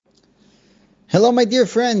Hello, my dear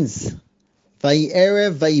friends.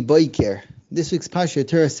 Vayerev vayiboiker. This week's Parsha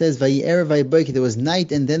Torah says Vayerev vayiboiker. There was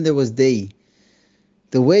night and then there was day.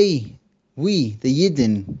 The way we, the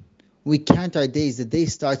Yidden, we count our days, the day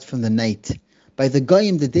starts from the night. By the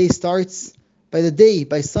Goyim, the day starts by the day,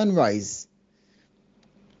 by sunrise.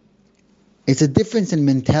 It's a difference in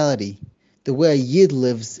mentality, the way a Yid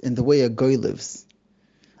lives and the way a Goy lives.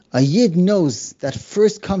 A Yid knows that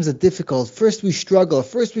first comes a difficult, first we struggle,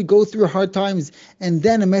 first we go through hard times, and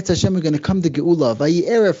then Emetz Hashem we're going to come to Geula.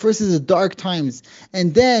 Vayi first is the dark times,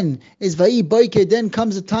 and then is Vayi Boiker, then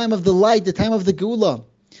comes the time of the light, the time of the Geula.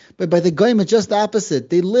 But by the Goyim it's just the opposite.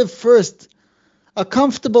 They live first a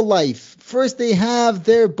comfortable life. First they have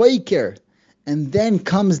their Boiker, and then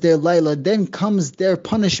comes their Laila, then comes their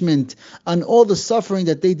punishment on all the suffering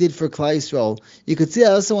that they did for Klal Yisrael. You could see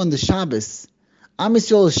also on the Shabbos. Am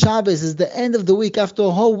Yisrael Shabbos is the end of the week, after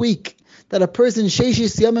a whole week, that a person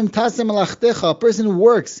Sheshis Yamim Tasem Malachtecha, a person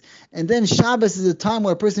works, and then Shabbos is a time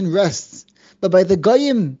where a person rests. But by the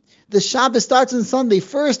Goyim, the Shabbos starts on Sunday.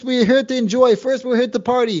 First we're here to enjoy, first we're here to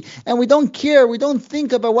party, and we don't care, we don't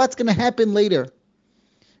think about what's going to happen later.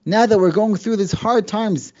 Now that we're going through these hard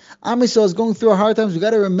times, Am Yisrael is going through hard times, we got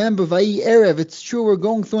to remember, Vayi Erev, it's true we're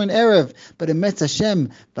going through an Erev, but in Emetz Hashem,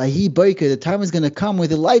 Vayi Boiker, the time is going to come where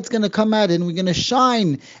the light's going to come out and we're going to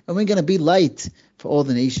shine and we're going to be light for all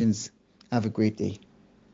the nations. Have a great day.